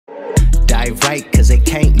dive right, cause they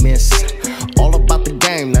can't miss. All about the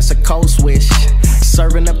game, that's a cold switch.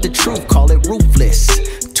 Serving up the truth, call it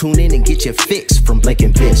ruthless. Tune in and get your fix from Blake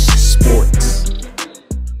and Vish Sports.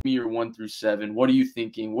 Your 1 through 7. What are you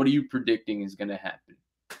thinking? What are you predicting is going to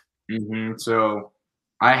happen? So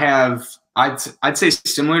I have, I'd say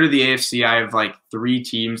similar to the AFC, I have like 3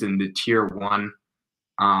 teams in the tier 1.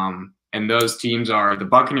 And those teams are the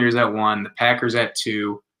Buccaneers at 1, the Packers at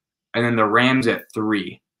 2, and then the Rams at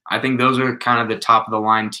 3. I think those are kind of the top of the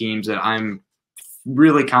line teams that I'm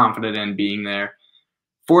really confident in being there.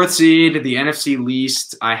 4th seed, the NFC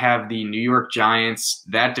least, I have the New York Giants.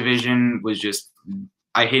 That division was just,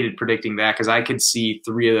 I hated predicting that because I could see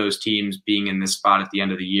 3 of those teams being in this spot at the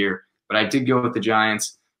end of the year. But I did go with the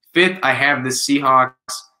Giants. 5th, I have the Seahawks.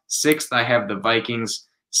 6th, I have the Vikings.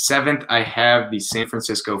 7th, I have the San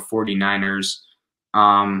Francisco 49ers.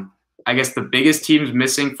 I guess the biggest teams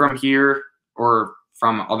missing from here, or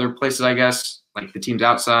from other places, I guess, like the teams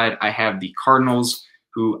outside, I have the Cardinals,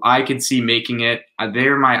 who I could see making it.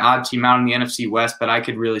 They're my odd team out in the NFC West, but I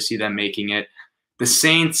could really see them making it. The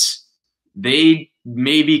Saints, they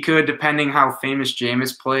maybe could, depending how famous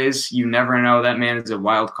Jameis plays. You never know. That man is a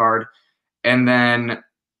wild card. And then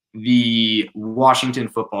the Washington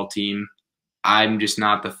football team, I'm just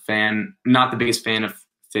not the biggest fan of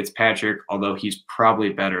Fitzpatrick, although he's probably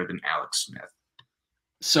better than Alex Smith.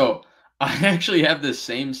 So I actually have the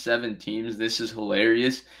same 7 teams. This is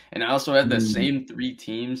hilarious. And I also have the same 3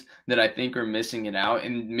 teams that I think are missing out.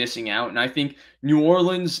 And I think New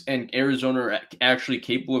Orleans and Arizona are actually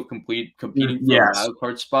capable of competing for a wild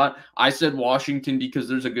card spot. I said Washington because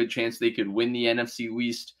there's a good chance they could win the NFC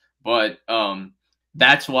East, but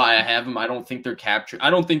that's why I have them. I don't think they're captured.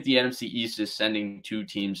 I don't think the NFC East is sending 2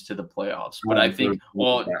 teams to the playoffs, but I think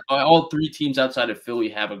all 3 teams outside of Philly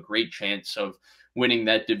have a great chance of winning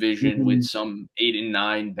that division with some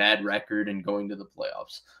 8-9 bad record and going to the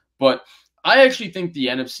playoffs. But I actually think the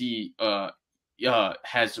NFC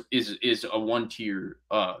is a 1 tier.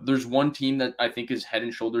 There's one team that I think is head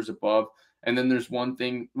and shoulders above, and then there's one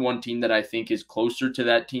team that I think is closer to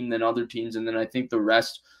that team than other teams, and then I think the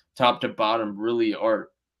rest, top to bottom, really are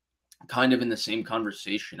kind of in the same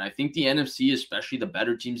conversation. I think the NFC, especially the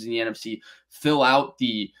better teams in the NFC, fill out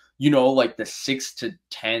the, like the 6 to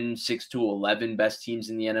 10, 6 to 11 best teams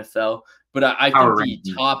in the NFL. But I think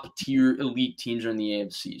the top tier elite teams are in the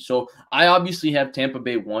AFC. So I obviously have Tampa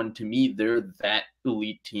Bay 1. To me, they're that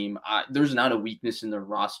elite team. There's not a weakness in their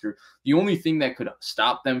roster. The only thing that could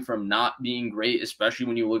stop them from not being great, especially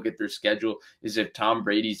when you look at their schedule, is if Tom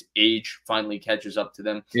Brady's age finally catches up to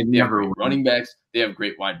them. They have great running backs. They have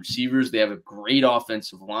great wide receivers. They have a great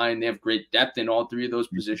offensive line. They have great depth in all 3 of those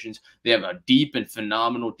positions. They have a deep and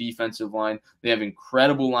phenomenal defensive line. They have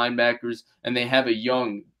incredible linebackers, and they have a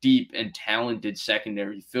young, deep, and talented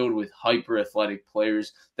secondary filled with hyper-athletic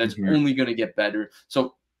players that's only going to get better.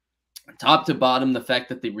 So top to bottom, the fact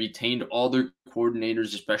that they retained all their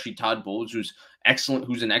coordinators, especially Todd Bowles, who's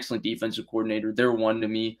an excellent defensive coordinator, they're 1 to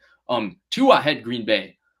me. 2, I had Green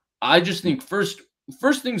Bay. I just think first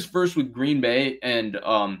things first with Green Bay and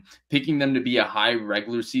picking them to be a high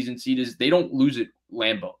regular season seed is they don't lose at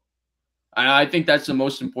Lambeau. I think that's the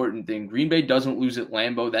most important thing. Green Bay doesn't lose at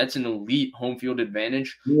Lambeau. That's an elite home field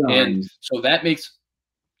advantage. Yeah. And so that makes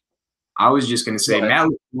 – I was just going to say, Matt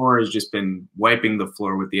LaFleur has just been wiping the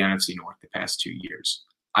floor with the NFC North the past 2 years.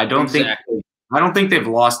 I don't think they've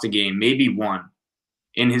lost a game, maybe 1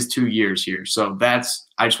 in his 2 years here. So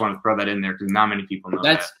I just want to throw that in there because not many people know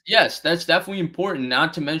that. Yes, that's definitely important.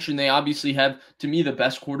 Not to mention they obviously have, to me, the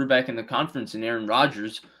best quarterback in the conference in Aaron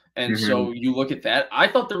Rodgers. And so you look at that. I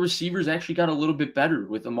thought the receivers actually got a little bit better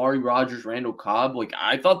with Amari Rodgers, Randall Cobb. Like,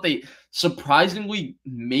 I thought they surprisingly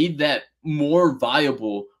made that more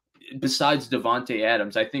viable besides Devontae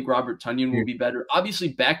Adams. I think Robert Tonyan will be better. Obviously,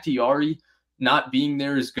 Bakhtiari not being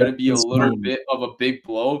there is going to be a little bit of a big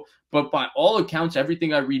blow. But by all accounts,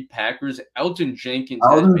 everything I read Packers, Elton Jenkins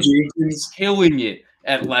has been killing it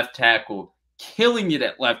at left tackle. Killing it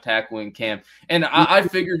at left tackle in camp. And I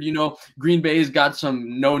figured, Green Bay's got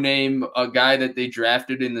some no-name guy that they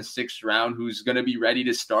drafted in the 6th round who's going to be ready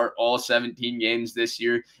to start all 17 games this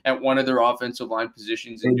year at one of their offensive line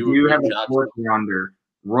positions and do a great job. 4th rounder,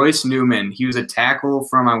 Royce Newman. He was a tackle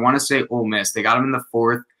from, I want to say, Ole Miss. They got him in the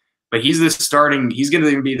 4th, but he's going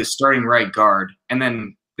to be the starting right guard. And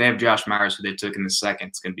then they have Josh Myers, who they took in the 2nd.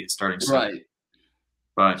 It's going to be the starting center. Right.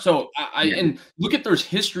 But so and look at their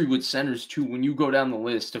history with centers too. When you go down the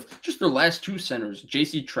list of just their last 2 centers,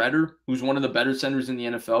 J.C. Tretter, who's one of the better centers in the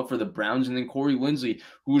NFL for the Browns, and then Corey Linsley,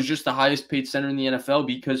 who was just the highest paid center in the NFL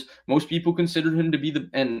because most people considered him to be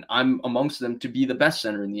and I'm amongst them, to be the best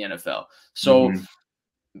center in the NFL. So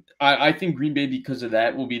I think Green Bay, because of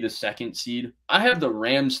that, will be the 2nd seed. I have the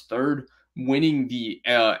Rams 3rd, winning the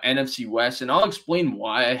NFC West, and I'll explain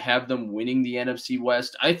why I have them winning the NFC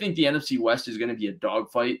West. I think the NFC West is going to be a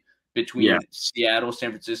dogfight between Seattle,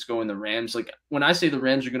 San Francisco, and the Rams. Like, when I say the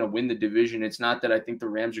Rams are going to win the division, it's not that I think the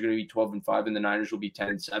Rams are going to be 12-5 and the Niners will be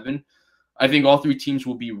 10-7. I think all 3 teams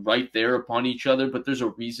will be right there upon each other, but there's a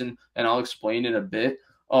reason, and I'll explain in a bit.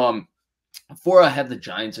 Before I have the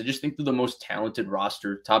Giants, I just think they're the most talented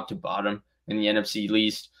roster, top to bottom, in the NFC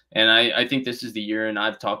East. And I think this is the year, and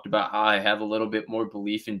I've talked about how I have a little bit more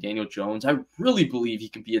belief in Daniel Jones. I really believe he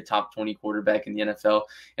can be a top 20 quarterback in the NFL,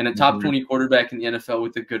 and a top 20 quarterback in the NFL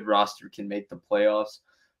with a good roster can make the playoffs.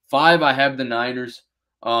 5, I have the Niners.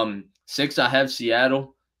 6, I have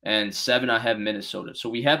Seattle. And 7, I have Minnesota. So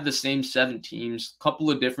we have the same 7 teams, couple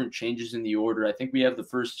of different changes in the order. I think we have the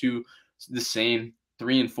first 2 the same,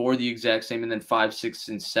 3 and 4 the exact same, and then 5, 6,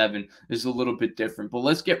 and 7 is a little bit different. But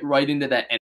let's get right into that